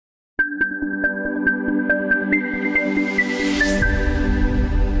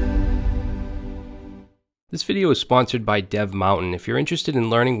This video is sponsored by Dev Mountain. If you're interested in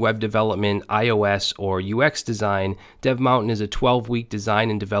learning web development, iOS, or UX design, Dev Mountain is a 12-week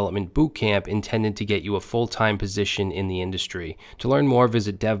design and development bootcamp intended to get you a full-time position in the industry. To learn more,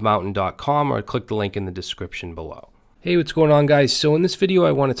 visit devmountain.com or click the link in the description below. Hey, what's going on, guys? So in this video,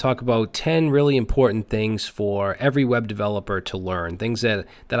 I want to talk about 10 really important things for every web developer to learn. Things that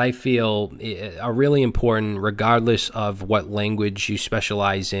I feel are really important regardless of what language you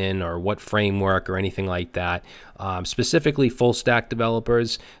specialize in or what framework or anything like that. Specifically full stack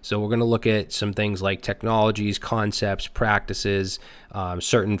developers. So we're going to look at some things like technologies, concepts, practices,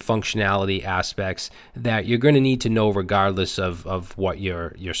 certain functionality aspects that you're going to need to know regardless of what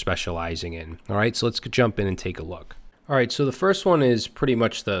you're specializing in. All right, so let's jump in and take a look. All right, so the first one is pretty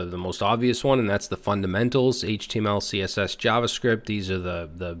much the most obvious one, and that's the fundamentals: HTML, CSS, JavaScript. These are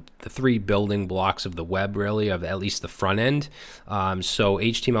the three building blocks of the web, really, of at least the front end. So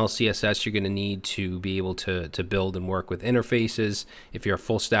HTML, CSS, you're going to need to be able to build and work with interfaces. If you're a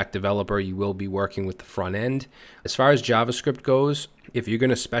full stack developer, you will be working with the front end. As far as JavaScript goes, if you're going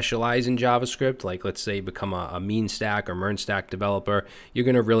to specialize in JavaScript, like let's say become a mean stack or MERN stack developer, you're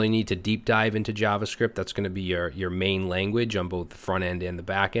going to really need to deep dive into JavaScript. That's going to be your main language on both the front end and the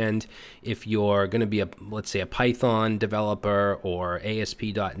back end. If you're going to be let's say a Python developer or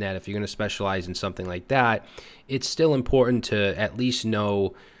ASP.NET, if you're going to specialize in something like that, it's still important to at least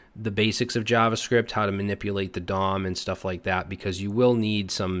know the basics of JavaScript, how to manipulate the DOM and stuff like that, because you will need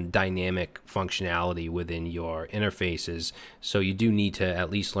some dynamic functionality within your interfaces. So you do need to at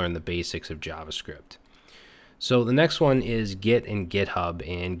least learn the basics of JavaScript. So the next one is Git and GitHub,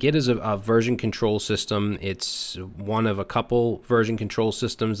 and Git is a version control system. It's one of a couple version control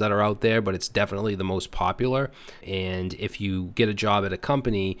systems that are out there, but it's definitely the most popular. And if you get a job at a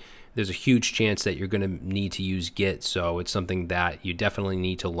company, there's a huge chance that you're going to need to use Git, so it's something that you definitely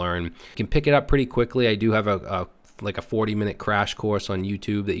need to learn. You can pick it up pretty quickly. I do have like a 40-minute crash course on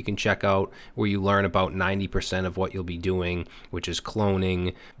YouTube that you can check out where you learn about 90% of what you'll be doing, which is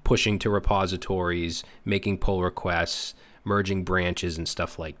cloning, pushing to repositories, making pull requests, merging branches and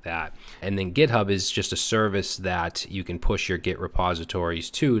stuff like that. And then GitHub is just a service that you can push your Git repositories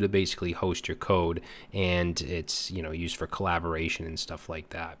to basically host your code, and it's used for collaboration and stuff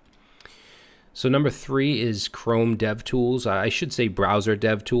like that. So number 3 is Chrome DevTools. I should say browser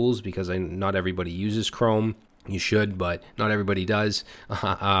DevTools because not everybody uses Chrome. You should, but not everybody does.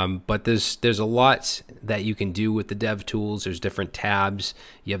 But there's a lot that you can do with the DevTools. There's different tabs.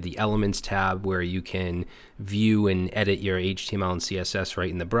 You have the Elements tab where you can view and edit your HTML and CSS right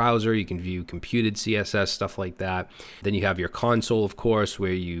in the browser. You can view computed CSS, stuff like that. Then you have your console, of course,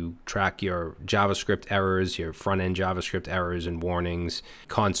 where you track your JavaScript errors, your front-end JavaScript errors and warnings,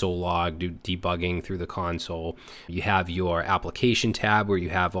 console log, do debugging through the console. You have your application tab where you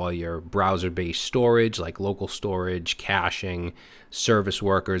have all your browser-based storage, like local storage, caching, service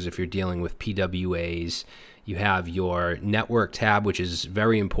workers if you're dealing with PWAs. You have your network tab, which is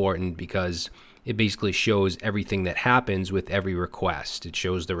very important because it basically shows everything that happens with every request. It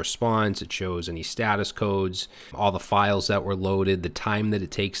shows the response, it shows any status codes, all the files that were loaded, the time that it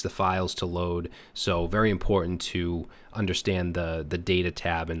takes the files to load. So very important to understand the data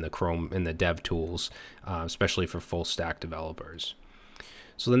tab in the Chrome and the DevTools, especially for full stack developers.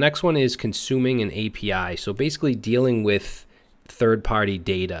 So the next one is consuming an API. So basically dealing with third-party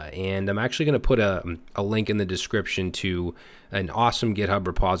data, and I'm actually going to put a link in the description to an awesome GitHub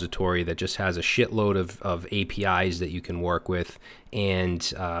repository that just has a shitload of APIs that you can work with, and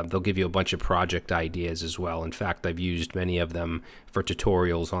they'll give you a bunch of project ideas as well. In fact, I've used many of them for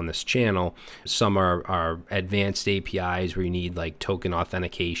tutorials on this channel. Some are advanced APIs where you need like token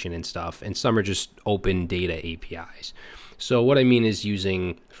authentication and stuff, and some are just open data APIs. So what I mean is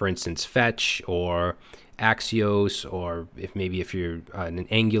using, for instance, Fetch or Axios, or if you're an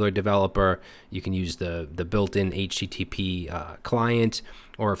Angular developer, you can use the built-in HTTP client,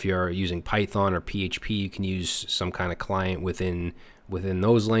 or if you're using Python or PHP, you can use some kind of client within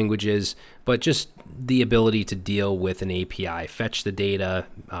those languages. But just the ability to deal with an API, fetch the data,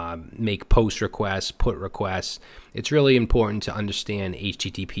 make post requests, put requests. It's really important to understand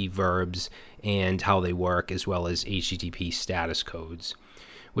HTTP verbs and how they work, as well as HTTP status codes.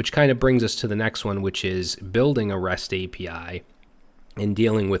 Which kind of brings us to the next one, which is building a REST API and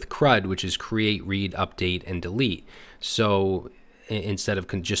dealing with CRUD, which is create, read, update, and delete. So instead of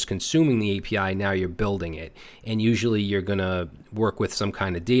just consuming the API, now you're building it. And usually you're going to work with some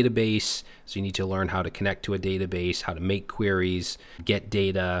kind of database. So you need to learn how to connect to a database, how to make queries, get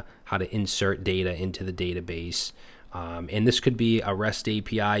data, how to insert data into the database. And this could be a REST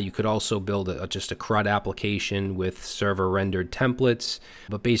API. You could also build just a CRUD application with server rendered templates.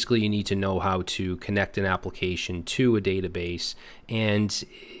 But basically, you need to know how to connect an application to a database. And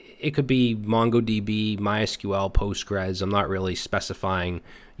it could be MongoDB, MySQL, Postgres. I'm not really specifying,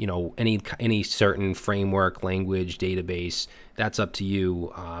 any certain framework, language, database. That's up to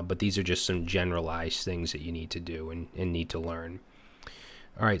you. But these are just some generalized things that you need to do and need to learn.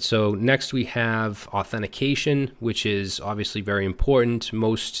 All right, so next we have authentication, which is obviously very important.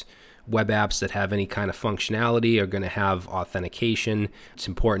 Most web apps that have any kind of functionality are going to have authentication. It's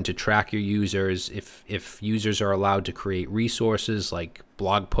important to track your users. If users are allowed to create resources like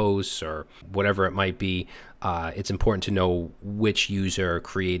blog posts or whatever it might be, it's important to know which user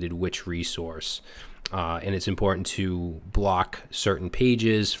created which resource. And it's important to block certain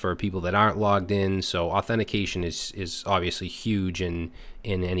pages for people that aren't logged in. So authentication is obviously huge in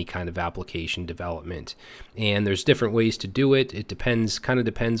any kind of application development. And there's different ways to do it. It kind of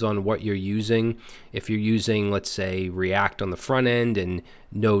depends on what you're using. If you're using, let's say, React on the front end and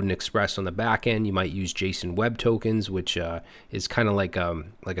Node and Express on the back end, you might use JSON Web Tokens, which is kind of like a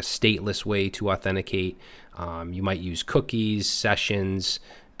stateless way to authenticate. You might use cookies, sessions.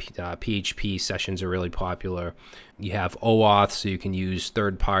 PHP sessions are really popular. You have OAuth, so you can use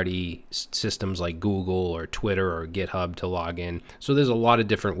third-party systems like Google or Twitter or GitHub to log in. So there's a lot of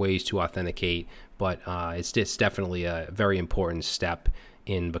different ways to authenticate, but it's definitely a very important step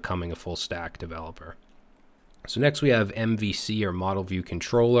in becoming a full-stack developer. So next we have MVC, or Model View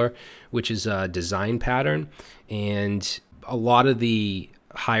Controller, which is a design pattern. And a lot of the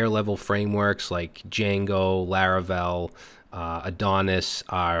higher level frameworks like Django, Laravel, Adonis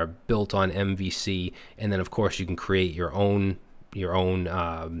are built on MVC, and then of course you can create your own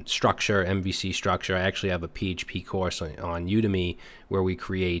structure, MVC structure. I actually have a PHP course on Udemy where we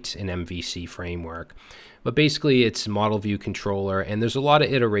create an MVC framework. But basically it's model view controller, and there's a lot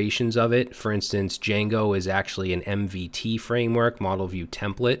of iterations of it. For instance, Django is actually an MVT framework, model view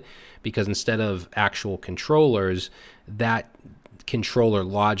template, because instead of actual controllers, that controller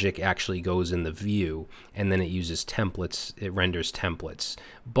logic actually goes in the view, and then it uses templates, it renders templates.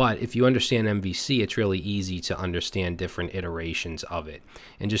 But if you understand MVC, it's really easy to understand different iterations of it.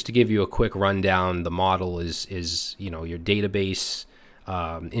 And just to give you a quick rundown, the model is your database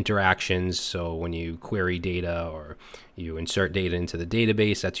interactions. So when you query data or you insert data into the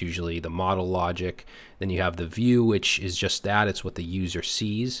database, that's usually the model logic. Then you have the view, which is just that. It's what the user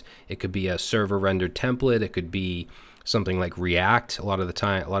sees. It could be a server rendered template. It could be something like React. A lot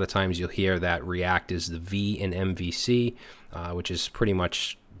of times you'll hear that React is the V in MVC, which is pretty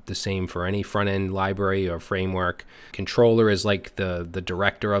much the same for any front-end library or framework. Controller is like the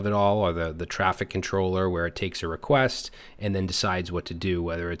director of it all, or the traffic controller, where it takes a request and then decides what to do,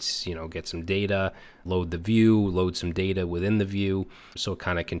 whether it's get some data, load the view, load some data within the view. So it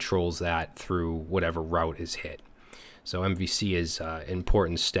kind of controls that through whatever route is hit. So MVC is an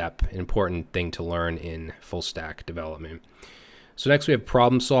important step, an important thing to learn in full stack development. So next we have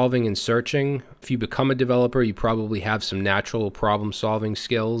problem solving and searching. If you become a developer, you probably have some natural problem solving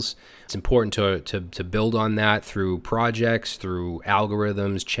skills. It's important to build on that through projects, through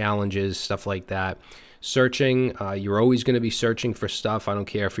algorithms, challenges, stuff like that. Searching, you're always going to be searching for stuff. I don't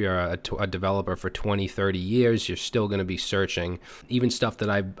care if you're a developer for 20, 30 years, you're still going to be searching. Even stuff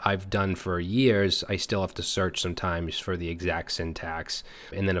that I've done for years, I still have to search sometimes for the exact syntax.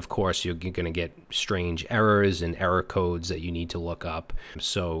 And then, of course, you're going to get strange errors and error codes that you need to look up.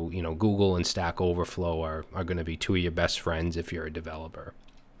 So, Google and Stack Overflow are going to be two of your best friends if you're a developer.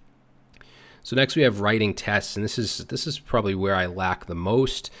 So next we have writing tests, and this is probably where I lack the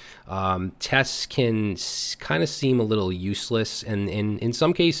most. Tests can kind of seem a little useless, and in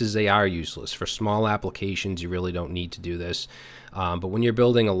some cases they are useless. For small applications, you really don't need to do this. But when you're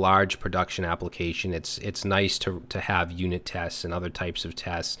building a large production application, it's nice to have unit tests and other types of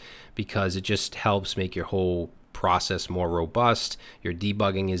tests, because it just helps make your whole process more robust. Your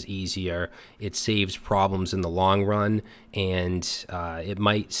debugging is easier. It saves problems in the long run, and it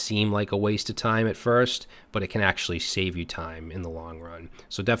might seem like a waste of time at first, but it can actually save you time in the long run.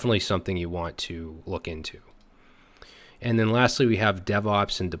 So definitely something you want to look into. And then lastly, we have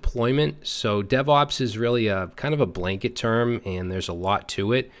DevOps and deployment. So DevOps is really a kind of a blanket term, and there's a lot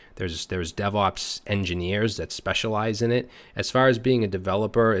to it. There's DevOps engineers that specialize in it. As far as being a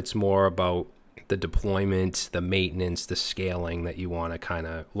developer, it's more about the deployment, the maintenance, the scaling that you want to kind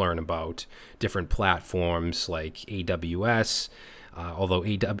of learn about. Different platforms like AWS, although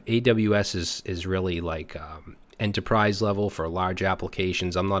AWS is really like enterprise level for large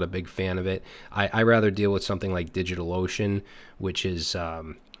applications. I'm not a big fan of it. I rather deal with something like DigitalOcean, which is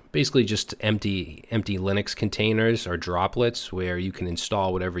basically just empty Linux containers or droplets where you can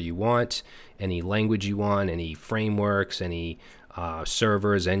install whatever you want, any language you want, any frameworks, any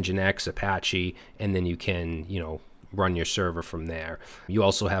servers, Nginx, Apache, and then you can, run your server from there. You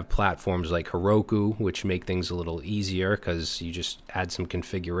also have platforms like Heroku, which make things a little easier because you just add some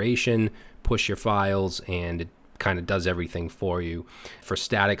configuration, push your files, and it kind of does everything for you. For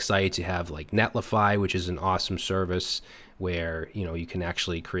static sites, you have like Netlify, which is an awesome service where you can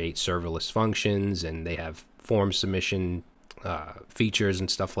actually create serverless functions, and they have form submission features and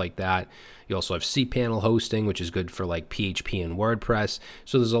stuff like that. You also have cPanel hosting, which is good for like PHP and WordPress.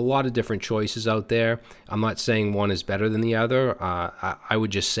 So there's a lot of different choices out there. I'm not saying one is better than the other. I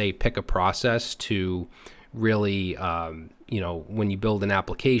would just say pick a process to really, when you build an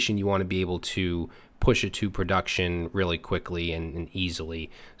application, you want to be able to push it to production really quickly and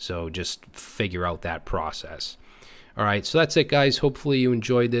easily. So just figure out that process. All right, so that's it, guys. Hopefully you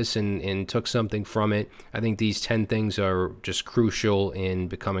enjoyed this and took something from it. I think these 10 things are just crucial in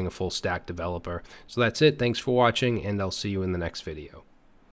becoming a full stack developer. So that's it. Thanks for watching, and I'll see you in the next video.